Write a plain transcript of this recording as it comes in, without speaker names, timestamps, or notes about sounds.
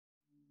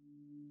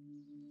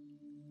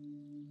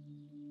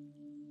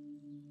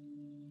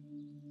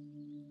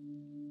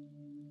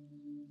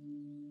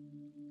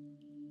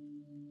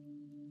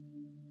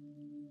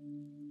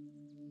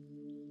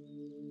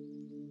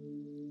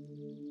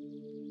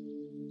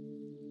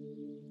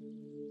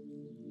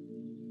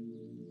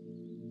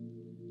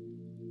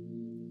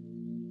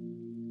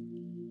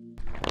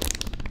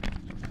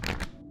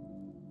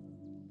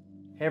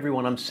Hey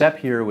everyone, I'm Sep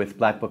here with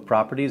Blackbook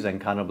Properties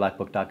and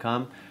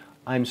CondoBlackbook.com.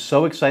 I'm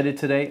so excited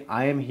today.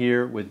 I am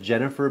here with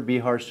Jennifer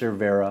Behar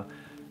Cervera,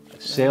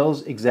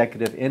 sales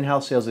executive,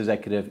 in-house sales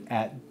executive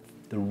at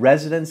the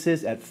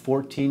residences at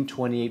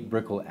 1428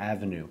 Brickell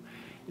Avenue,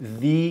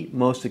 the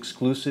most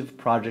exclusive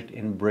project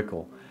in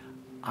Brickell.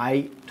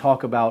 I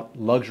talk about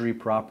luxury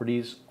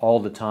properties all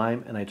the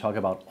time, and I talk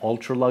about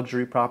ultra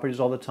luxury properties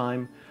all the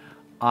time.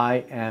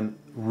 I am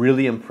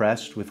really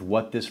impressed with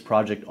what this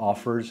project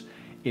offers.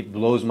 It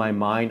blows my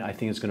mind. I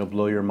think it's going to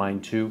blow your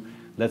mind too.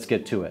 Let's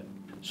get to it.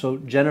 So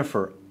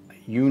Jennifer,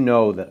 you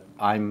know that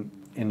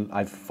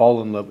I've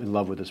fallen in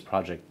love with this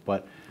project,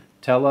 but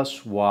tell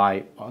us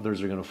why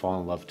others are going to fall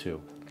in love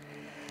too.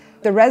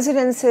 The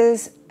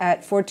residences at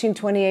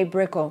 1428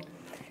 Brickell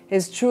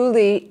is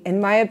truly, in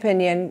my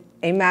opinion,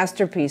 a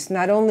masterpiece.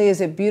 Not only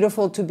is it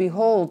beautiful to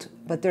behold,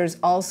 but there's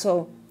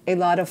also a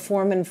lot of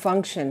form and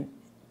function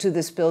to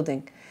this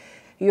building.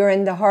 You're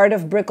in the heart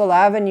of Brickell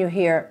Avenue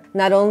here.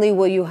 Not only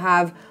will you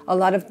have a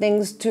lot of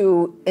things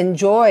to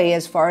enjoy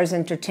as far as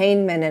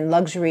entertainment and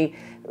luxury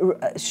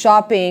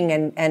shopping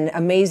and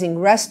amazing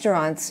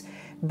restaurants,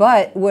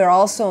 but we're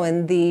also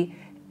in the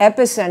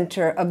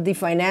epicenter of the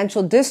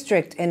financial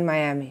district in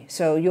Miami.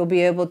 So you'll be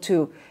able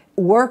to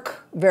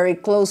work very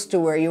close to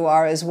where you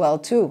are as well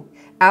too.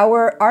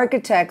 Our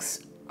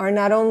architects are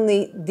not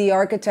only the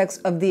architects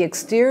of the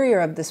exterior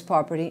of this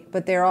property,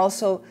 but they're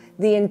also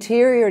the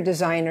interior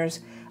designers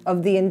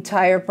of the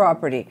entire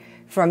property,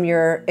 from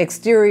your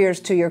exteriors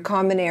to your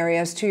common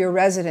areas to your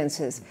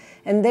residences.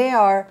 And they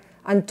are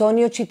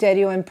Antonio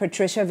Chiterio and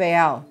Patricia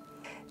Veal.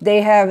 They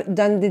have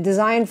done the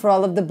design for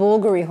all of the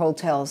Bulgari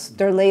hotels.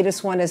 Their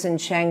latest one is in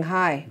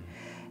Shanghai.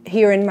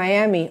 Here in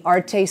Miami,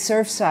 Arte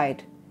Surfside.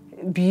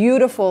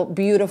 Beautiful,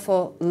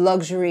 beautiful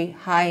luxury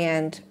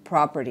high-end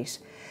properties.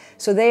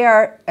 So they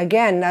are,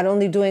 again, not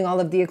only doing all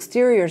of the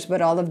exteriors,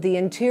 but all of the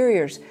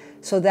interiors.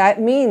 So that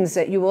means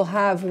that you will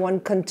have one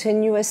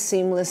continuous,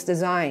 seamless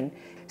design.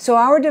 So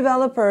our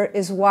developer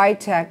is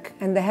Y-Tech,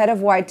 and the head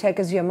of Y-Tech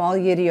is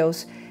Yamal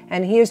Yirios,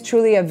 and he is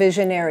truly a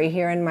visionary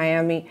here in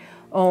Miami,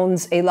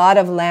 owns a lot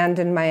of land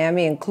in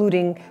Miami,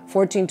 including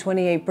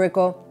 1428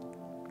 Brickell,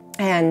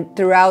 and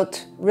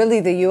throughout really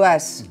the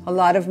US, a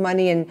lot of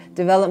money in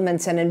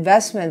developments and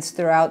investments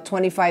throughout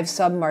 25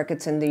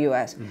 submarkets in the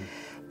US.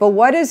 But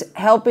what is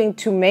helping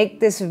to make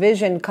this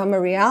vision come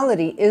a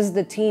reality is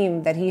the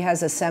team that he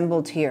has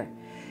assembled here.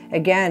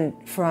 Again,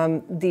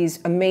 from these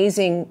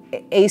amazing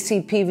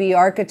ACPV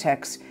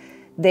architects.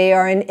 They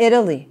are in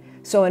Italy.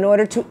 So in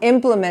order to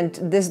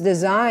implement this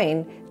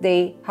design,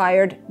 they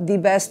hired the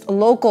best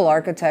local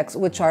architects,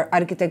 which are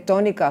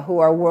Arquitectonica, who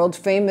are world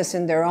famous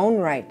in their own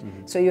right.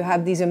 So you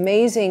have these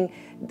amazing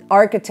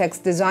architects,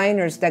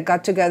 designers that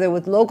got together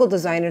with local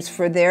designers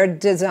for their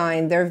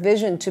design, their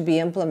vision to be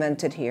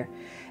implemented here.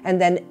 And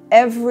then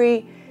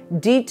every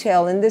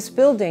detail in this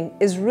building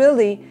is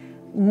really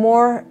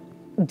more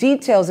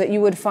details that you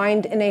would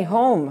find in a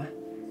home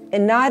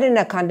and not in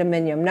a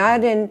condominium,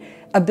 not in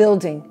a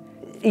building.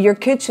 Your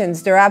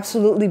kitchens, they're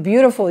absolutely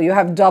beautiful. You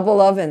have double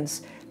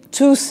ovens,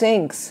 2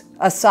 sinks,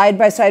 a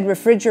side-by-side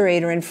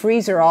refrigerator and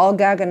freezer, all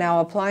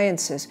Gaggenau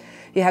appliances.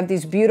 You have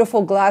these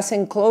beautiful glass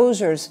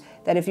enclosures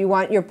that if you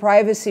want your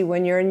privacy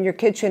when you're in your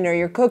kitchen or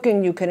you're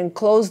cooking, you can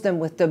enclose them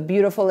with the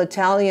beautiful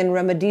Italian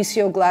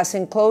Remedicio glass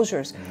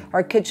enclosures.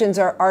 Our kitchens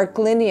are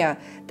Arclinea.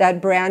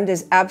 That brand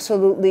is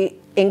absolutely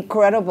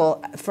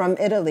incredible from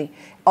Italy.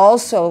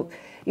 Also,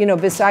 you know,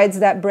 besides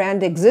that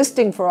brand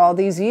existing for all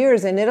these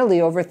years in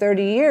Italy, over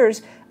 30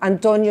 years,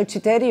 Antonio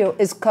Chiterio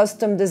is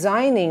custom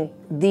designing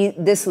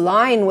this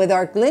line with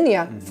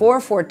Arclinea for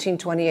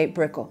 1428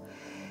 Brickell.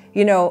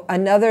 You know,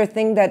 another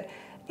thing that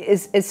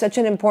is such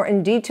an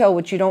important detail,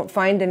 which you don't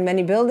find in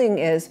many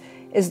buildings,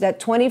 is that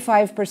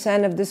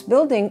 25% of this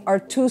building are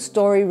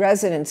 2-story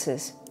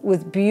residences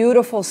with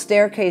beautiful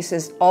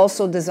staircases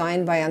also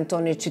designed by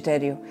Antonio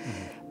Chiterio.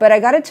 But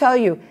I got to tell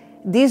you,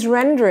 these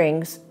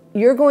renderings,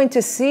 you're going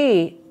to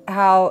see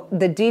how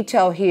the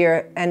detail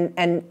here,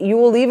 and you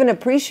will even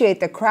appreciate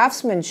the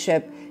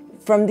craftsmanship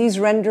from these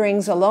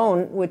renderings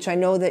alone, which I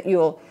know that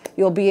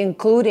you'll be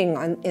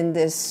including in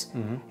this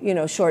you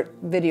know, short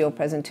video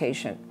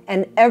presentation.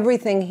 And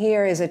everything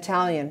here is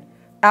Italian.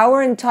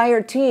 Our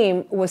entire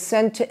team was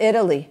sent to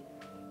Italy,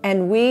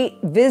 and we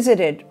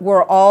visited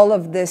where all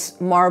of this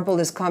marble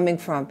is coming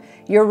from.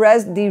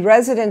 The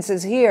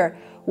residences here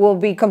will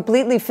be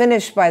completely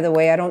finished, by the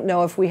way. I don't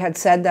know if we had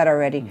said that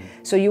already.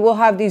 So you will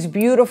have these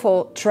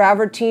beautiful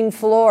travertine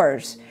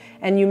floors,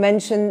 and you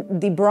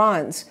mentioned the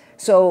bronze.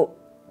 So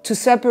to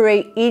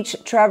separate each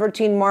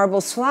travertine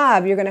marble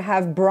slab, you're going to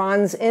have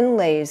bronze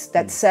inlays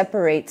that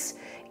separates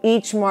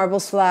each marble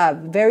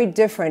slab. Very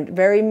different,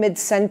 very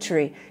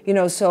mid-century. You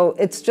know, so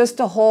it's just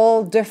a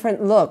whole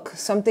different look,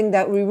 something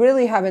that we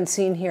really haven't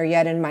seen here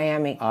yet in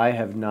Miami. I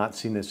have not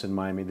seen this in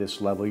Miami,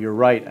 this level. You're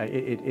right.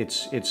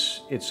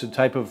 It's a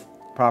type of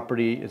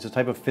property, it's a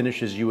type of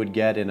finishes you would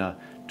get in a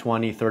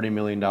 $20, $30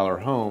 million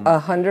home.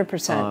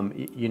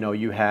 100%. You know,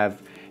 you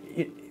have,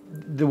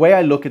 the way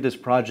I look at this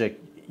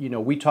project, you know,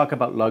 we talk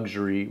about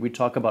luxury, we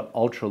talk about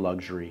ultra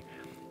luxury.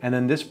 And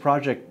then this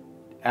project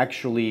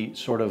actually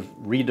sort of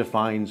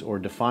redefines or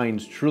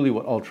defines truly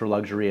what ultra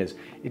luxury is.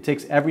 It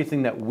takes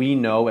everything that we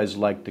know as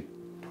like the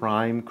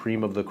prime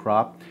cream of the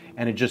crop,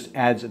 and it just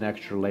adds an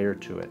extra layer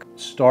to it.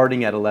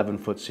 Starting at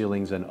 11-foot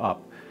ceilings and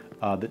up.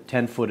 The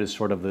 10-foot is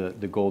sort of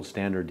the gold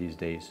standard these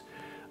days.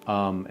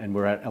 And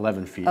we're at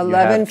 11 feet.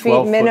 11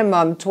 feet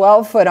minimum,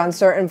 12 foot on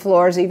certain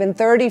floors, even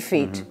 30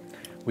 feet.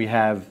 Mm-hmm. We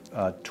have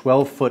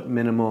 12-foot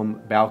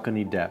minimum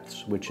balcony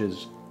depths, which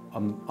is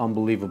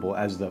unbelievable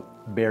as the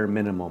bare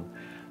minimum.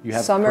 You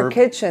have summer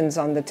kitchens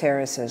on the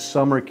terraces.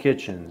 Summer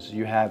kitchens.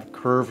 You have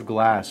curved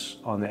glass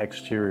on the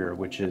exterior,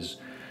 which is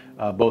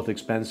both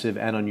expensive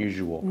and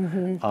unusual.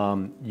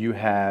 Mm-hmm. You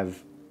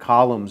have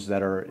columns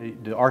that are,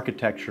 the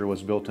architecture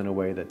was built in a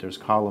way that there's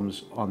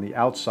columns on the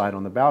outside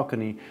on the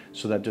balcony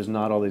so that there's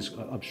not all these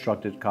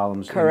obstructed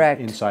columns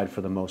inside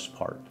for the most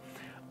part.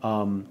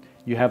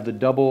 You have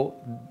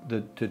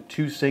the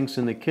two sinks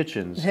in the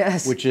kitchens,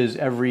 yes, which is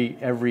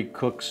every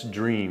cook's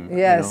dream.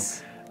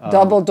 Yes, you know?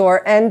 Double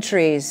door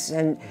entries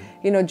and,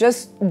 you know,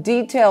 just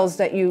details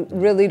that you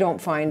really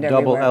don't find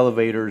everywhere. Double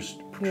elevators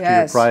to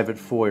your private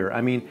foyer. I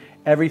mean,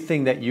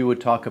 everything that you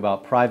would talk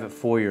about, private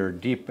foyer,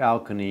 deep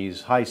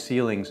balconies, high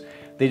ceilings,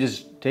 they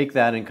just take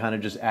that and kind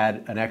of just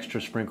add an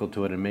extra sprinkle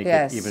to it and make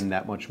it even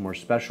that much more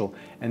special.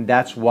 And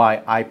that's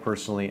why I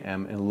personally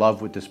am in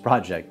love with this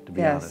project, to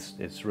be honest.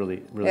 It's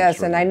really, really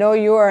Yes, and I know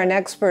you are an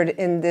expert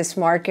in this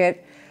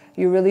market.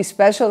 You really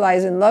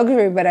specialize in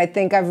luxury, but I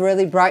think I've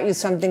really brought you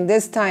something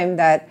this time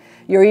that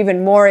you're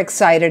even more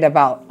excited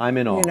about. I'm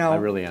in awe. You know? I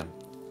really am.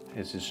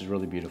 This is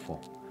really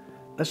beautiful.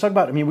 Let's talk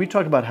about, I mean, we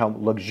talked about how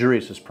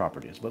luxurious this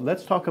property is, but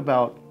let's talk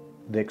about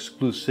the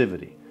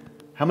exclusivity.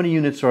 How many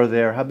units are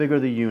there? How big are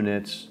the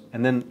units?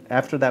 And then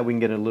after that, we can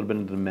get a little bit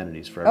into the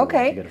amenities for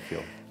everyone to get a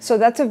feel. So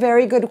that's a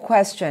very good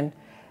question.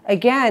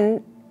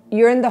 Again,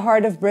 you're in the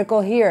heart of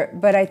Brickell here,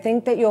 but I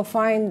think that you'll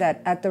find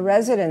that at the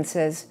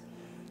residences,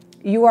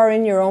 you are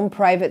in your own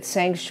private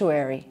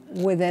sanctuary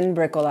within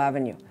Brickell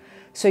Avenue.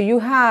 So you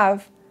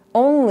have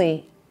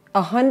only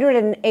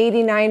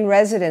 189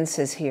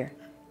 residences here.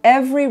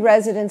 Every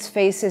residence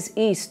faces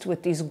east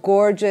with these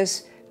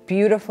gorgeous,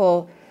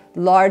 beautiful,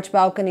 large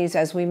balconies,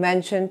 as we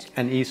mentioned.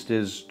 And east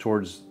is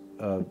towards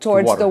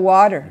the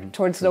water. Mm-hmm.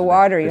 Towards the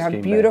water. You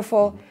have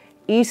beautiful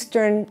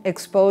eastern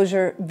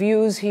exposure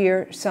views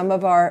here. Some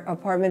of our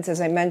apartments, as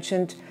I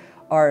mentioned,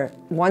 are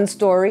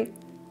one-story.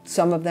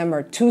 Some of them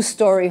are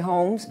two-story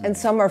homes, and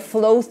some are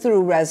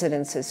flow-through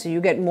residences. So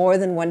you get more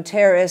than one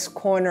terrace,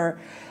 corner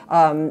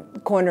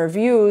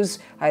views,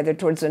 either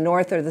towards the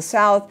north or the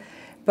south.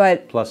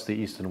 But plus the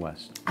east and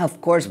west. Of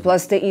course,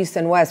 plus the east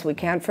and west. We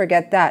can't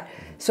forget that.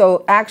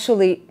 So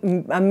actually,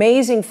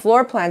 amazing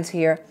floor plans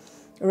here,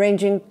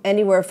 ranging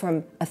anywhere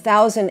from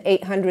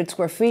 1,800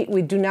 square feet.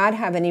 We do not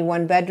have any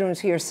one-bedrooms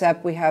here,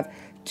 Sep. We have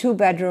 2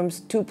 bedrooms,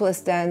 2 plus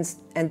dens,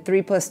 and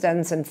 3 plus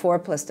dens, and 4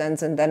 plus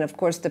dens, and then, of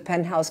course, the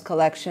penthouse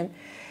collection.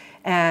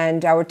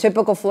 And our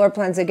typical floor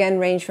plans, again,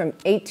 range from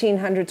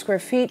 1,800 square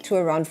feet to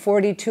around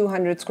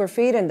 4,200 square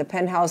feet, and the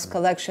penthouse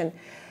collection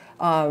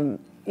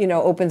you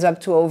know, opens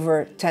up to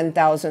over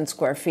 10,000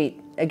 square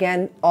feet.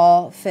 Again,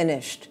 all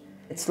finished.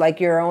 It's like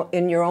you're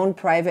in your own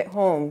private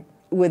home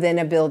within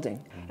a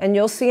building. And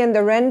you'll see in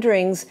the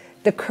renderings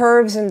the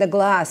curves in the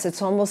glass.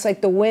 It's almost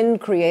like the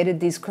wind created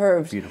these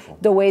curves. Beautiful.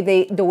 The way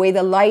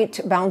the light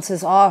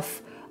bounces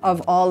off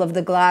of all of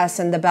the glass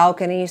and the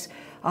balconies.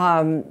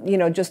 You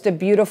know, just a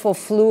beautiful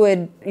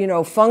fluid, you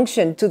know,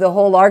 function to the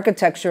whole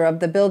architecture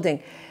of the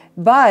building.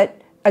 But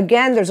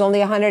again, there's only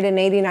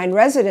 189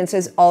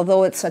 residences,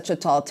 although it's such a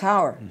tall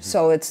tower. Mm-hmm.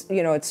 So it's,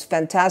 you know, it's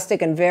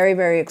fantastic and very,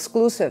 very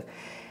exclusive.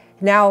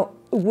 Now,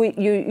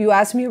 you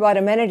asked me about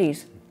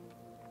amenities.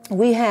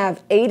 We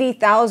have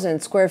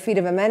 80,000 square feet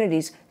of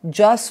amenities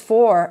just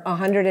for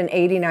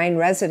 189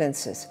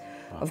 residences.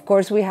 Wow. Of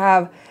course, we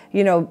have,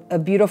 you know, a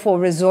beautiful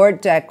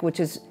resort deck, which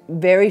is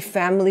very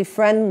family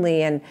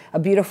friendly, and a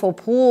beautiful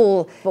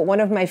pool. But one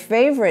of my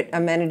favorite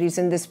amenities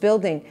in this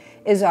building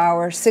is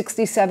our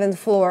 67th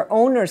floor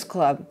owners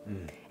club.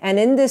 And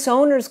in this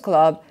owners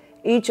club,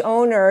 each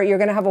owner, you're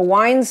going to have a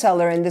wine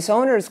cellar in this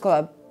owners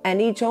club, and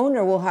each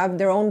owner will have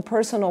their own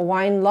personal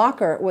wine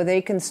locker where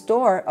they can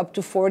store up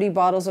to 40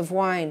 bottles of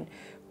wine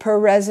per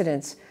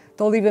residence.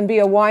 There'll even be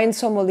a wine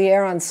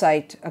sommelier on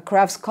site, a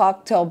crafts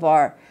cocktail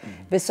bar,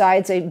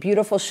 besides a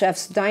beautiful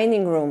chef's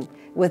dining room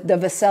with the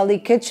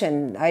Vaselli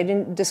kitchen. I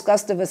didn't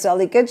discuss the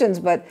Vaselli kitchens,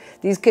 but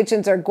these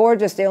kitchens are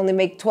gorgeous. They only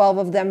make 12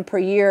 of them per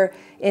year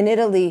in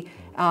Italy.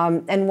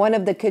 And one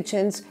of the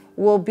kitchens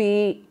will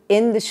be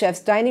in the chef's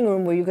dining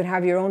room where you could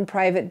have your own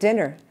private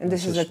dinner. And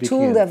this is a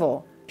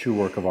 2-level. True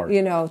work of art.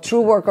 You know,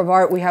 true work of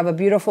art. We have a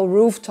beautiful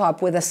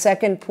rooftop with a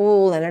second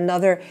pool and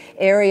another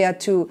area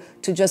to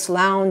just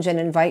lounge and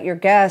invite your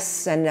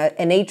guests, and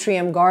an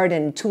atrium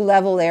garden,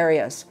 2-level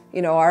areas.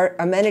 You know, our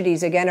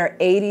amenities, again, are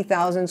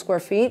 80,000 square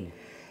feet.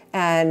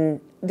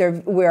 And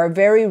we are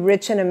very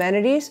rich in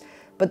amenities,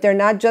 but they're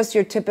not just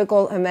your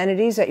typical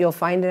amenities that you'll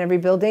find in every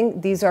building.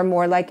 These are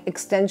more like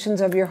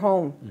extensions of your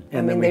home.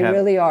 I mean, they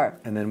really are.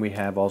 And then we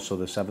have also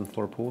the 7th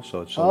floor pool,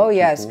 so it's oh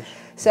yes, pools.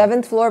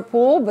 7th floor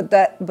pool, but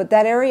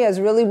that area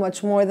is really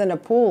much more than a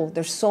pool.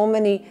 There's so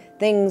many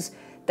things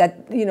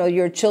that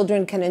your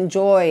children can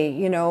enjoy.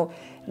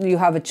 You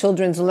have a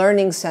children's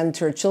learning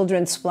center,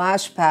 children's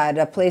splash pad,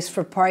 a place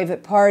for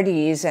private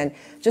parties, and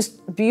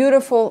just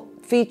beautiful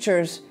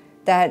features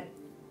that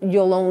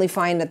you'll only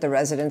find at the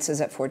residences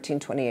at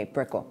 1428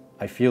 Brickell.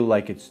 I feel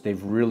like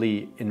they've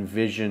really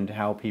envisioned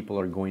how people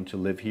are going to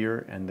live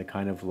here and the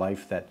kind of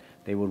life that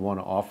they would want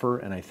to offer,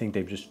 and I think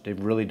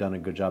they've really done a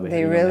good job.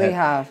 They really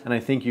have. And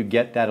I think you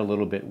get that a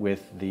little bit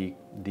with the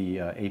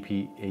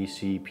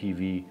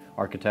ACPV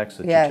architects,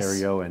 the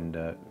Titerio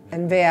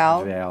and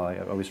Veal. I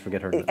always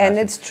forget her. And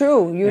it's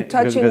true. You're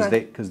touching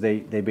because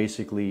they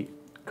basically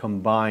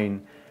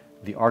combine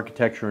the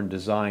architecture and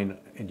design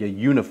and you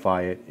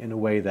unify it in a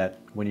way that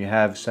when you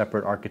have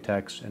separate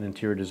architects and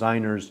interior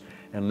designers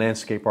and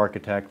landscape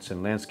architects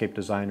and landscape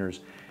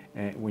designers,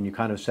 and when you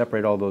kind of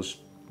separate all those,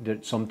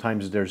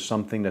 sometimes there's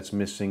something that's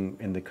missing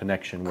in the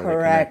connection. Where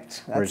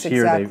Correct. Whereas that's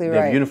here exactly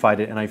right. they've unified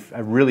it, and I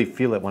really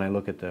feel it when I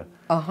look at the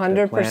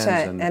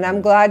 100%. And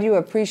I'm glad you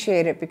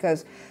appreciate it,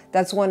 because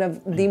that's one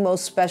of the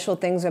most special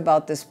things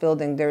about this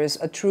building. There is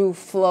a true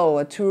flow,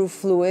 a true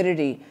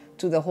fluidity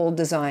to the whole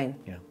design.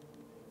 Yeah.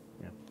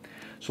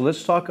 So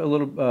let's talk a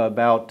little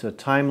about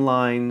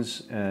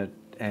timelines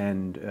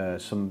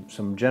and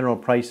some general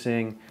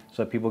pricing,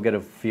 so that people get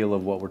a feel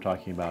of what we're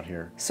talking about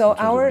here. So in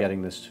terms of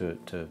getting this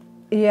to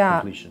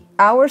completion.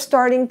 Our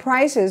starting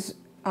prices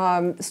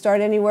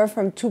start anywhere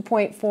from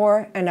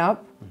 2.4 and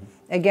up.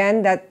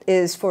 Again, that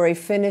is for a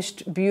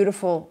finished,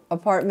 beautiful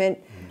apartment,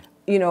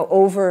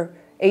 over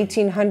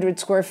 1,800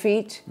 square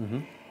feet.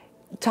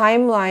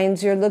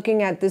 Timelines, you're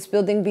looking at this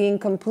building being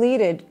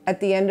completed at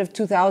the end of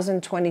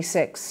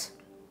 2026.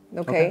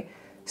 Okay.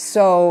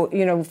 So,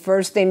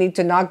 first they need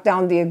to knock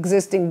down the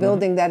existing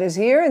building that is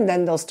here, and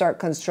then they'll start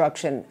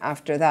construction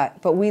after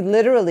that. But we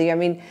literally, I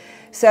mean,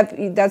 Sep,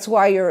 that's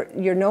why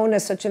you're known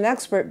as such an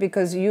expert,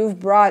 because you've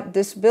brought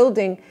this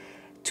building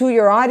to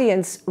your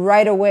audience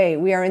right away.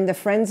 We are in the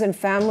friends and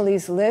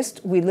families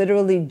list. We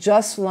literally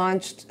just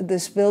launched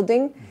this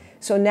building.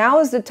 So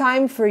now is the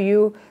time for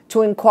you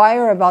to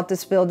inquire about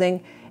this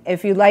building.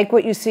 If you like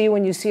what you see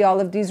when you see all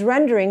of these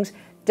renderings,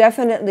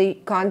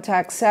 definitely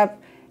contact Sep.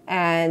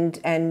 And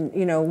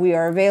we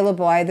are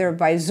available either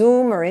by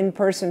Zoom or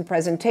in-person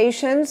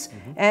presentations,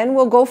 and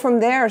we'll go from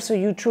there, so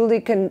you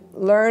truly can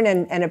learn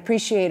and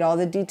appreciate all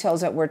the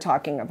details that we're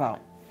talking about.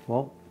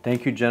 Well,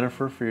 thank you,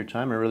 Jennifer, for your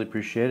time. I really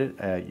appreciate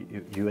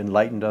it. You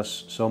enlightened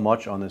us so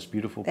much on this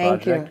beautiful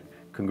project. Thank you.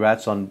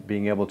 Congrats on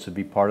being able to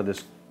be part of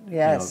this.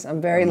 Yes, I'm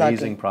very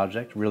amazing lucky.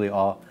 Project, really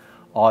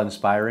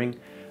awe-inspiring.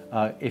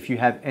 If you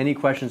have any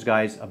questions,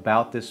 guys,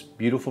 about this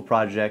beautiful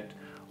project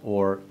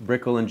or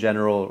Brickell in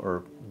general,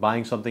 or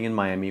buying something in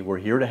Miami, we're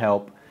here to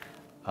help.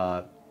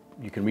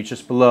 You can reach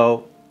us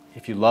below.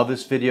 If you love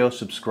this video,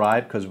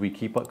 subscribe, because we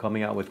keep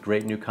coming out with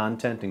great new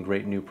content and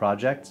great new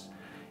projects.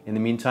 In the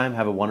meantime,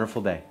 have a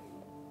wonderful day.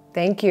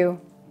 Thank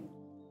you.